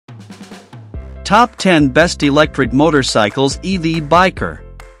Top 10 Best Electric Motorcycles EV Biker.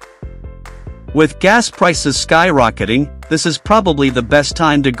 With gas prices skyrocketing, this is probably the best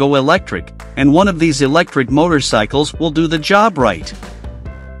time to go electric, and one of these electric motorcycles will do the job right.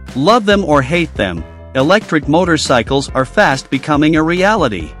 Love them or hate them, electric motorcycles are fast becoming a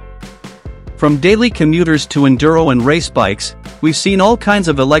reality. From daily commuters to enduro and race bikes, we've seen all kinds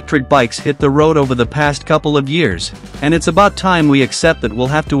of electric bikes hit the road over the past couple of years, and it's about time we accept that we'll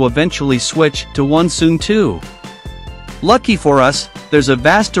have to eventually switch to one soon too. Lucky for us, there's a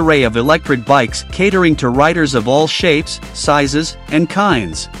vast array of electric bikes catering to riders of all shapes, sizes, and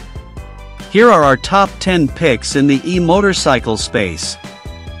kinds. Here are our top 10 picks in the e-motorcycle space.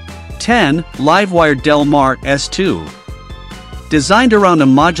 10. Livewire Del Mar S2. Designed around a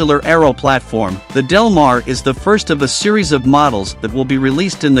modular aero platform, the Del Mar is the first of a series of models that will be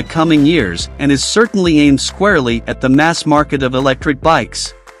released in the coming years and is certainly aimed squarely at the mass market of electric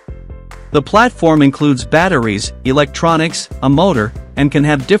bikes. The platform includes batteries, electronics, a motor, and can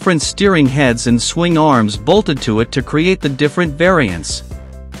have different steering heads and swing arms bolted to it to create the different variants.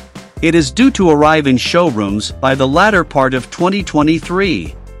 It is due to arrive in showrooms by the latter part of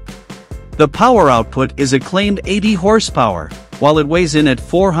 2023. The power output is a claimed 80 horsepower, while it weighs in at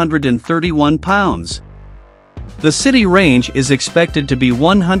 431 pounds. The city range is expected to be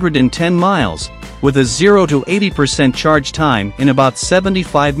 110 miles, with a 0 to 80% charge time in about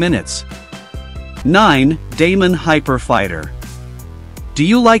 75 minutes. 9. Damon Hyperfighter. Do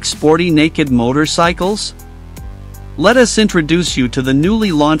you like sporty naked motorcycles? Let us introduce you to the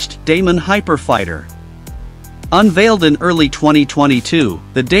newly launched Damon Hyperfighter. Unveiled in early 2022,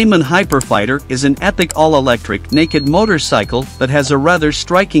 the Damon Hyperfighter is an epic all-electric naked motorcycle that has a rather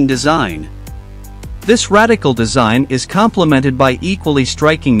striking design. This radical design is complemented by equally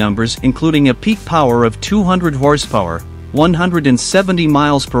striking numbers including a peak power of 200 horsepower, 170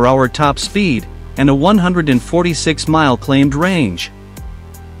 miles per hour top speed, and a 146-mile claimed range.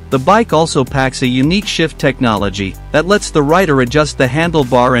 The bike also packs a unique shift technology that lets the rider adjust the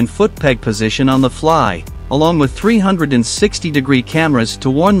handlebar and foot peg position on the fly, along with 360-degree cameras to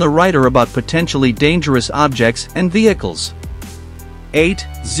warn the rider about potentially dangerous objects and vehicles. 8.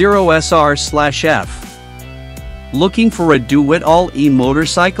 Zero SR/F. Looking for a do-it-all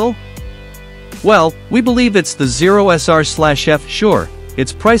e-motorcycle? Well, we believe it's the Zero SR/F. Sure,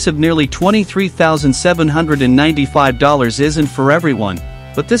 its price of nearly $23,795 isn't for everyone,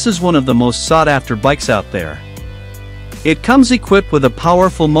 but this is one of the most sought-after bikes out there. It comes equipped with a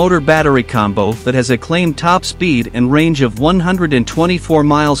powerful motor battery combo that has a claimed top speed and range of 124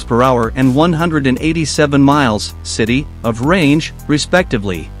 miles per hour and 187 miles, city, of range,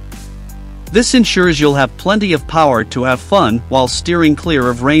 respectively. This ensures you'll have plenty of power to have fun while steering clear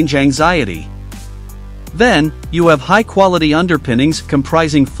of range anxiety. Then, you have high-quality underpinnings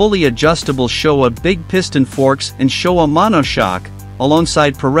comprising fully adjustable Showa big piston forks and Showa monoshock,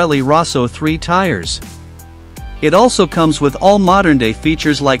 alongside Pirelli Rosso 3 tires. It also comes with all modern-day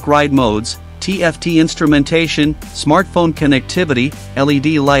features like ride modes, TFT instrumentation, smartphone connectivity,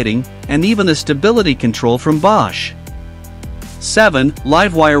 LED lighting, and even a stability control from Bosch. 7.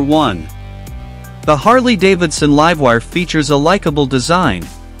 Livewire 1. The Harley-Davidson Livewire features a likable design,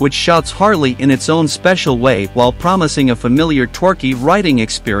 which shouts Harley in its own special way while promising a familiar torquey riding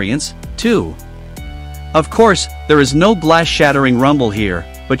experience, too. Of course, there is no glass-shattering rumble here,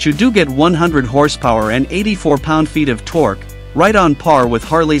 but you do get 100 horsepower and 84 pound-feet of torque, right on par with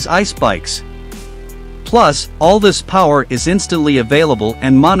Harley's ice bikes. Plus, all this power is instantly available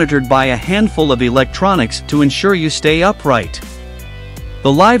and monitored by a handful of electronics to ensure you stay upright. The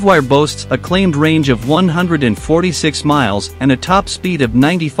Livewire boasts a claimed range of 146 miles and a top speed of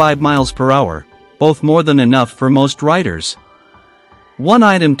 95 miles per hour, both more than enough for most riders. One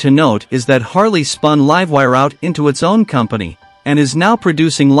item to note is that Harley spun Livewire out into its own company, and is now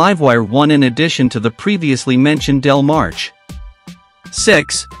producing Livewire 1 in addition to the previously mentioned Del Mar.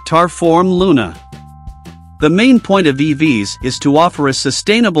 6. Tarform Luna. The main point of EVs is to offer a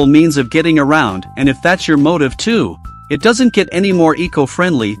sustainable means of getting around, and if that's your motive too, it doesn't get any more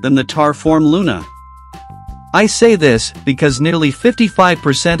eco-friendly than the Tarform Luna. I say this because nearly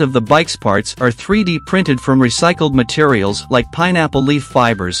 55% of the bike's parts are 3D printed from recycled materials like pineapple leaf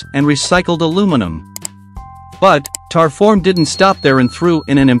fibers and recycled aluminum. But, Tarform didn't stop there and threw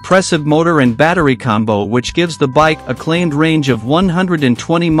in an impressive motor and battery combo which gives the bike a claimed range of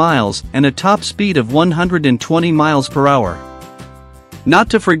 120 miles and a top speed of 120 miles per hour. Not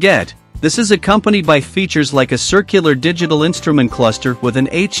to forget, this is accompanied by features like a circular digital instrument cluster with an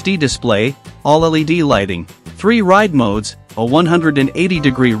HD display, all LED lighting, 3 ride modes, a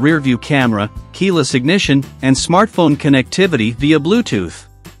 180-degree rear-view camera, keyless ignition, and smartphone connectivity via Bluetooth.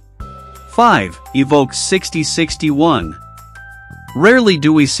 5. Evoke 6061. Rarely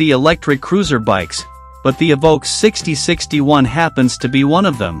do we see electric cruiser bikes, but the Evoke 6061 happens to be one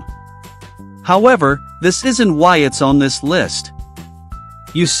of them. However, this isn't why it's on this list.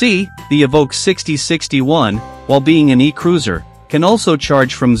 You see, the Evoke 6061, while being an e-cruiser, can also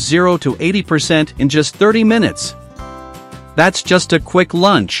charge from 0 to 80% in just 30 minutes. That's just a quick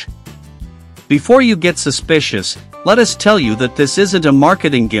lunch. Before you get suspicious, let us tell you that this isn't a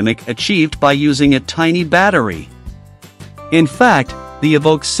marketing gimmick achieved by using a tiny battery. In fact, the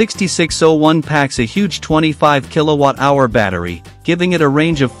Evoke 6601 packs a huge 25 kilowatt-hour battery, giving it a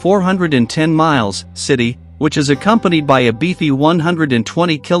range of 410 miles, city, which is accompanied by a beefy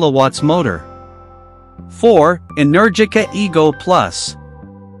 120 kilowatts motor. 4. Energica Ego Plus.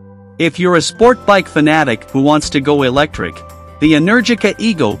 If you're a sport bike fanatic who wants to go electric, the Energica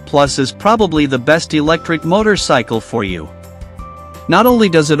Ego Plus is probably the best electric motorcycle for you. Not only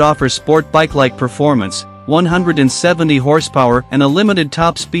does it offer sport bike-like performance, 170 horsepower and a limited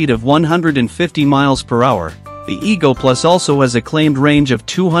top speed of 150 miles per hour, the Ego Plus also has a claimed range of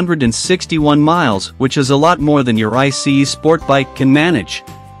 261 miles, which is a lot more than your ICE sport bike can manage.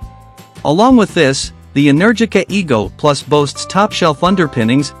 Along with this, the Energica Ego Plus boasts top-shelf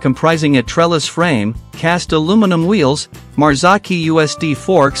underpinnings comprising a trellis frame, cast aluminum wheels, Marzocchi USD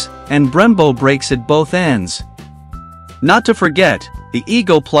forks, and Brembo brakes at both ends. Not to forget, the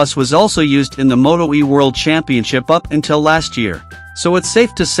Ego Plus was also used in the Moto E World Championship up until last year, so it's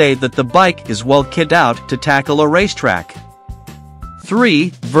safe to say that the bike is well kitted out to tackle a racetrack.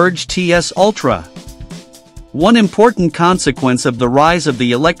 3. Verge TS Ultra. One important consequence of the rise of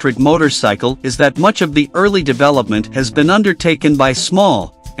the electric motorcycle is that much of the early development has been undertaken by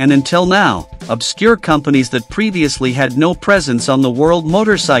small, and until now, obscure companies that previously had no presence on the world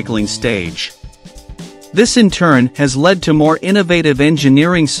motorcycling stage. This in turn has led to more innovative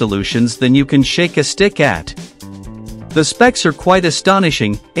engineering solutions than you can shake a stick at. The specs are quite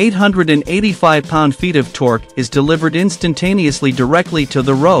astonishing. 885 pound-feet of torque is delivered instantaneously directly to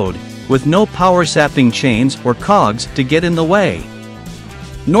the road, with no power-sapping chains or cogs to get in the way.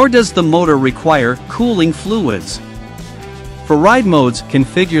 Nor does the motor require cooling fluids. For ride modes,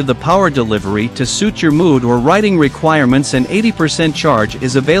 configure the power delivery to suit your mood or riding requirements, and 80% charge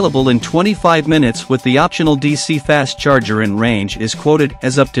is available in 25 minutes with the optional DC fast charger, and range is quoted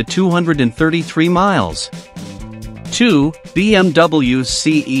as up to 233 miles. 2. BMW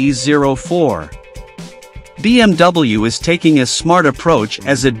CE04. BMW is taking a smart approach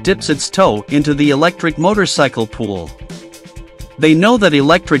as it dips its toe into the electric motorcycle pool. They know that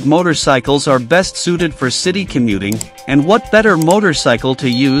electric motorcycles are best suited for city commuting, and what better motorcycle to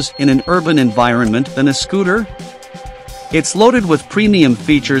use in an urban environment than a scooter? It's loaded with premium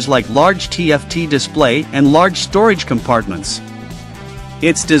features like large TFT display and large storage compartments.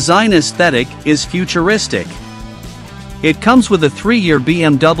 Its design aesthetic is futuristic. It comes with a 3-year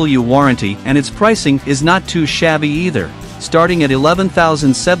BMW warranty, and its pricing is not too shabby either, starting at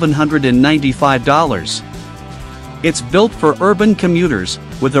 $11,795. It's built for urban commuters,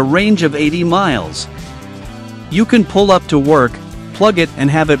 with a range of 80 miles. You can pull up to work, plug it and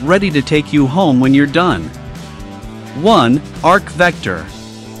have it ready to take you home when you're done. 1. Arc Vector.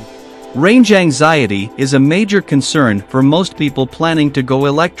 Range anxiety is a major concern for most people planning to go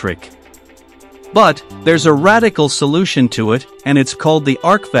electric. But there's a radical solution to it, and it's called the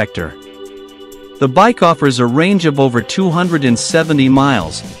Arc Vector. The bike offers a range of over 270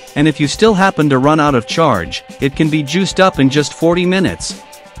 miles, and if you still happen to run out of charge, it can be juiced up in just 40 minutes.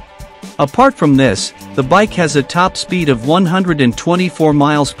 Apart from this, the bike has a top speed of 124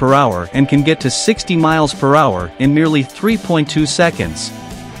 miles per hour and can get to 60 miles per hour in merely 3.2 seconds.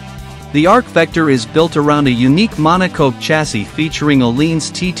 The Arc Vector is built around a unique monocoque chassis featuring Öhlins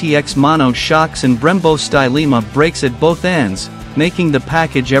TTX mono shocks and Brembo Stylema brakes at both ends, making the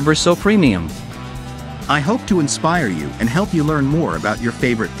package ever so premium. I hope to inspire you and help you learn more about your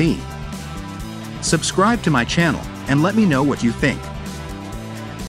favorite theme. Subscribe to my channel and let me know what you think.